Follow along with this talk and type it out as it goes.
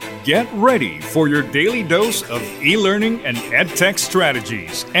Get ready for your daily dose of e-learning and edtech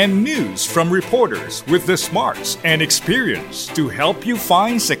strategies and news from reporters with the smarts and experience to help you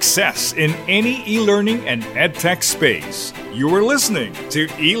find success in any e-learning and edtech space. You are listening to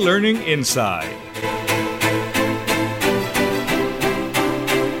E-Learning Inside.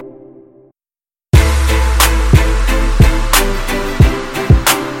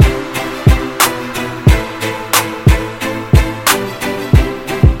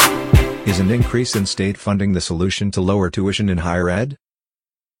 Is an increase in state funding the solution to lower tuition in higher ed?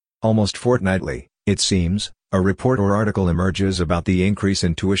 Almost fortnightly, it seems, a report or article emerges about the increase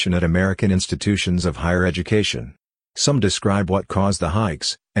in tuition at American institutions of higher education. Some describe what caused the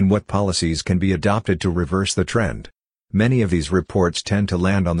hikes, and what policies can be adopted to reverse the trend. Many of these reports tend to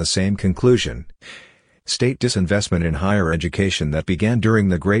land on the same conclusion. State disinvestment in higher education that began during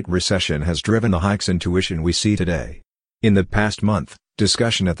the Great Recession has driven the hikes in tuition we see today. In the past month,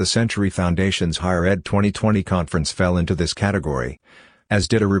 discussion at the Century Foundation's Higher Ed 2020 conference fell into this category, as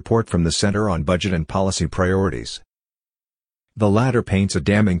did a report from the Center on Budget and Policy Priorities. The latter paints a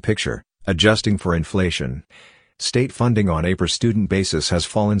damning picture. Adjusting for inflation, state funding on a per-student basis has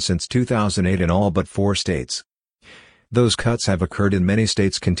fallen since 2008 in all but 4 states. Those cuts have occurred in many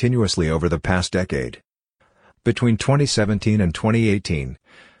states continuously over the past decade. Between 2017 and 2018,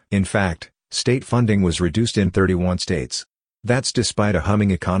 in fact, state funding was reduced in 31 states. That's despite a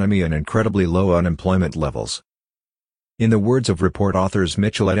humming economy and incredibly low unemployment levels. In the words of report authors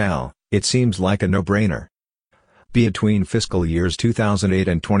Mitchell et al., it seems like a no-brainer. Between fiscal years 2008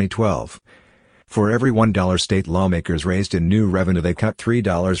 and 2012, for every $1 state lawmakers raised in new revenue they cut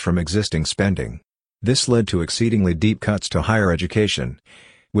 $3 from existing spending. This led to exceedingly deep cuts to higher education,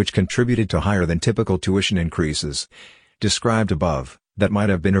 which contributed to higher than typical tuition increases, described above, that might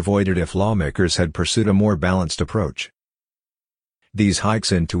have been avoided if lawmakers had pursued a more balanced approach. These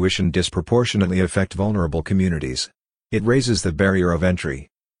hikes in tuition disproportionately affect vulnerable communities. It raises the barrier of entry.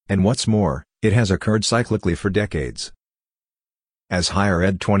 And what's more, it has occurred cyclically for decades. As Higher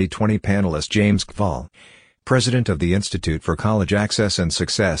Ed 2020 panelist James Kval, president of the Institute for College Access and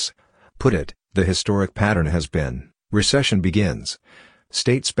Success, put it, the historic pattern has been, recession begins.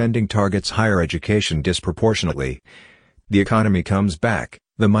 State spending targets higher education disproportionately. The economy comes back,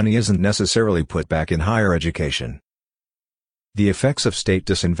 the money isn't necessarily put back in higher education. The effects of state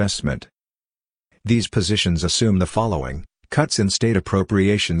disinvestment. These positions assume the following: cuts in state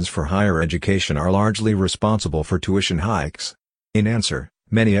appropriations for higher education are largely responsible for tuition hikes. In answer,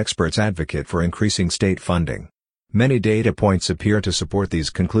 many experts advocate for increasing state funding. Many data points appear to support these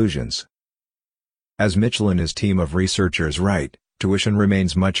conclusions. As Mitchell and his team of researchers write, tuition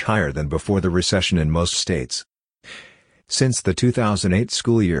remains much higher than before the recession in most states. Since the 2008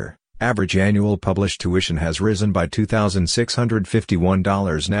 school year, average annual published tuition has risen by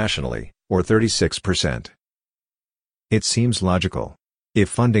 $2,651 nationally, or 36%. It seems logical. If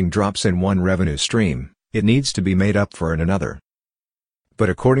funding drops in one revenue stream, it needs to be made up for in another. But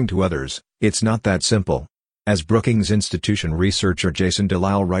according to others, it's not that simple. As Brookings Institution researcher Jason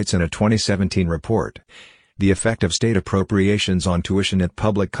Delisle writes in a 2017 report, the effect of state appropriations on tuition at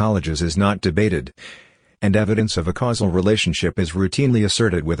public colleges is not debated, and evidence of a causal relationship is routinely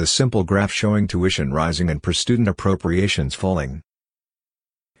asserted with a simple graph showing tuition rising and per-student appropriations falling.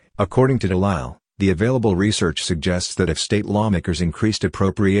 According to Delisle, the available research suggests that if state lawmakers increased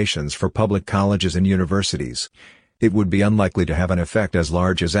appropriations for public colleges and universities, it would be unlikely to have an effect as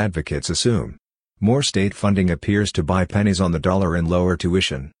large as advocates assume. More state funding appears to buy pennies on the dollar in lower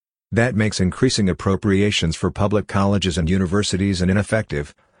tuition. That makes increasing appropriations for public colleges and universities an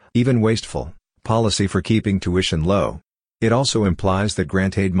ineffective, even wasteful, policy for keeping tuition low. It also implies that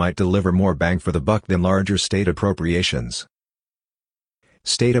grant aid might deliver more bang for the buck than larger state appropriations.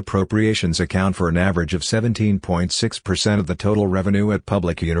 State appropriations account for an average of 17.6% of the total revenue at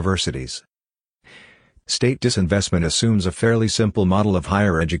public universities. State disinvestment assumes a fairly simple model of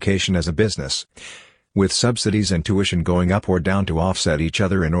higher education as a business, with subsidies and tuition going up or down to offset each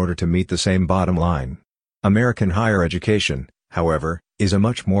other in order to meet the same bottom line. American higher education, however, is a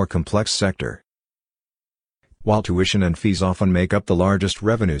much more complex sector. While tuition and fees often make up the largest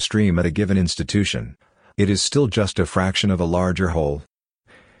revenue stream at a given institution, it is still just a fraction of a larger whole.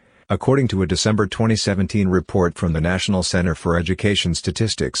 According to a December 2017 report from the National Center for Education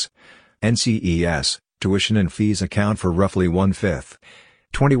Statistics, NCES, tuition and fees account for roughly 1/5,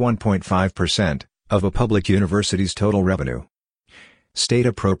 21.5%, of a public university's total revenue. State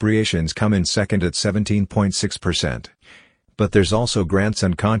appropriations come in second at 17.6%. But there's also grants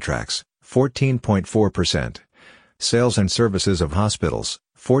and contracts, 14.4%. Sales and services of hospitals,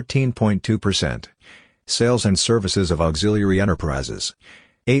 14.2%. Sales and services of auxiliary enterprises,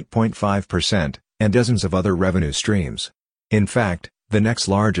 8.5%, and dozens of other revenue streams. In fact, the next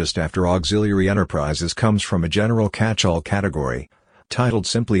largest after auxiliary enterprises comes from a general catch-all category, titled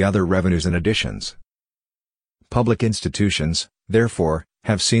simply Other Revenues and Additions. Public institutions, therefore,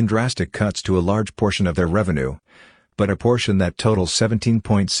 have seen drastic cuts to a large portion of their revenue, but a portion that totals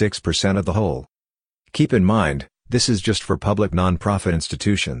 17.6% of the whole. Keep in mind, this is just for public nonprofit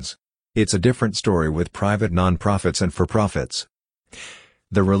institutions. It's a different story with private nonprofits and for-profits.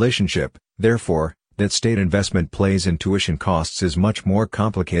 The relationship, therefore, that state investment plays in tuition costs is much more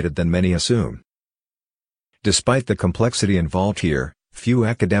complicated than many assume. Despite the complexity involved here, few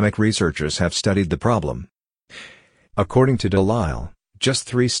academic researchers have studied the problem. According to Delisle, just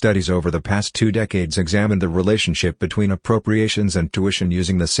 3 studies over the past 2 decades examined the relationship between appropriations and tuition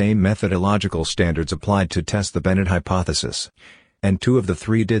using the same methodological standards applied to test the Bennett hypothesis, and 2 of the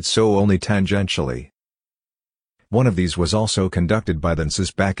 3 did so only tangentially. One of these was also conducted by the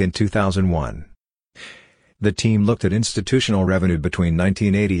NSYS back in 2001. The team looked at institutional revenue between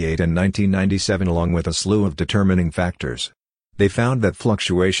 1988 and 1997 along with a slew of determining factors. They found that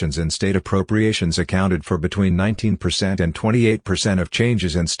fluctuations in state appropriations accounted for between 19% and 28% of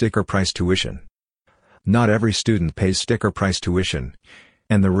changes in sticker price tuition. Not every student pays sticker price tuition,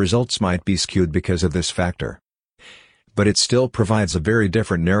 and the results might be skewed because of this factor. But it still provides a very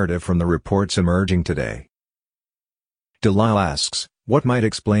different narrative from the reports emerging today. Delisle asks, what might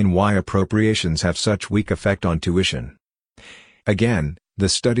explain why appropriations have such weak effect on tuition? Again, the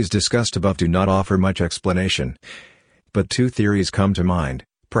studies discussed above do not offer much explanation, but 2 theories come to mind.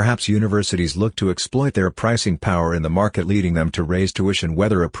 Perhaps universities look to exploit their pricing power in the market, leading them to raise tuition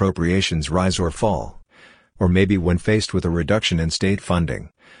whether appropriations rise or fall. Or maybe when faced with a reduction in state funding,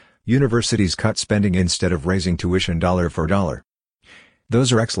 universities cut spending instead of raising tuition dollar for dollar.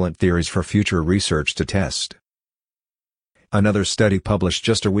 Those are excellent theories for future research to test. Another study published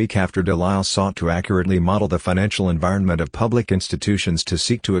just a week after Delisle sought to accurately model the financial environment of public institutions to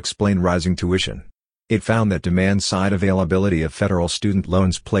seek to explain rising tuition. It found that demand-side availability of federal student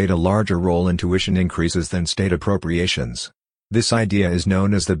loans played a larger role in tuition increases than state appropriations. This idea is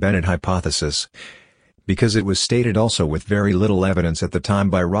known as the Bennett hypothesis, because it was stated also with very little evidence at the time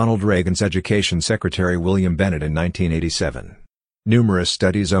by Ronald Reagan's Education Secretary William Bennett in 1987. Numerous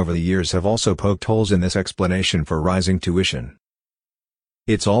studies over the years have also poked holes in this explanation for rising tuition.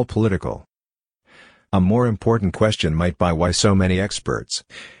 It's all political. A more important question might be why so many experts,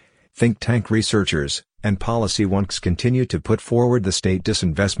 think tank researchers, and policy wonks continue to put forward the state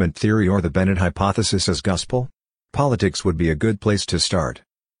disinvestment theory or the Bennett hypothesis as gospel? Politics would be a good place to start.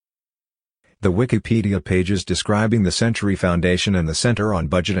 The Wikipedia pages describing the Century Foundation and the Center on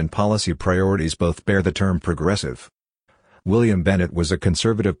Budget and Policy Priorities both bear the term progressive. William Bennett was a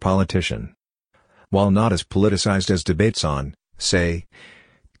conservative politician. While not as politicized as debates on, say,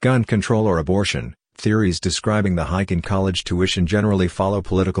 gun control or abortion, theories describing the hike in college tuition generally follow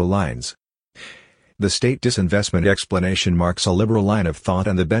political lines. The state disinvestment explanation marks a liberal line of thought,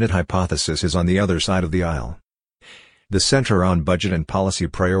 and the Bennett hypothesis is on the other side of the aisle. The Center on Budget and Policy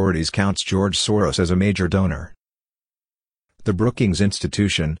Priorities counts George Soros as a major donor. The Brookings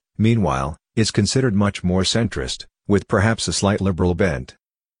Institution, meanwhile, is considered much more centrist, with perhaps a slight liberal bent.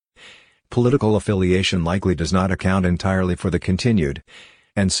 Political affiliation likely does not account entirely for the continued,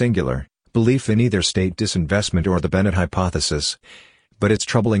 and singular, belief in either state disinvestment or the Bennett hypothesis, but it's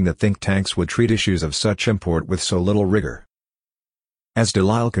troubling that think tanks would treat issues of such import with so little rigor. As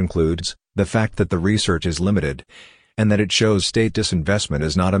Delisle concludes, the fact that the research is limited, and that it shows state disinvestment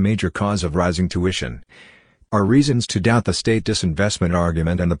is not a major cause of rising tuition, are reasons to doubt the state disinvestment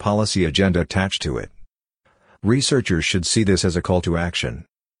argument and the policy agenda attached to it. Researchers should see this as a call to action.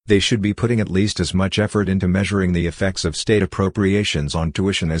 They should be putting at least as much effort into measuring the effects of state appropriations on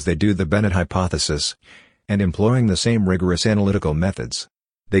tuition as they do the Bennett hypothesis, and employing the same rigorous analytical methods.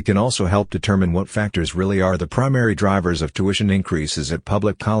 They can also help determine what factors really are the primary drivers of tuition increases at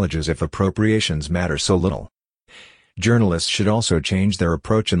public colleges if appropriations matter so little. Journalists should also change their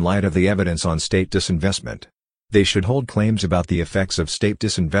approach in light of the evidence on state disinvestment. They should hold claims about the effects of state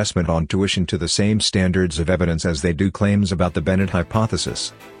disinvestment on tuition to the same standards of evidence as they do claims about the Bennett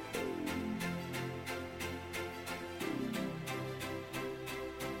hypothesis.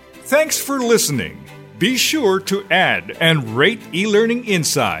 Thanks for listening. Be sure to add and rate eLearning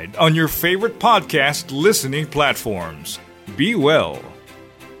Inside on your favorite podcast listening platforms. Be well.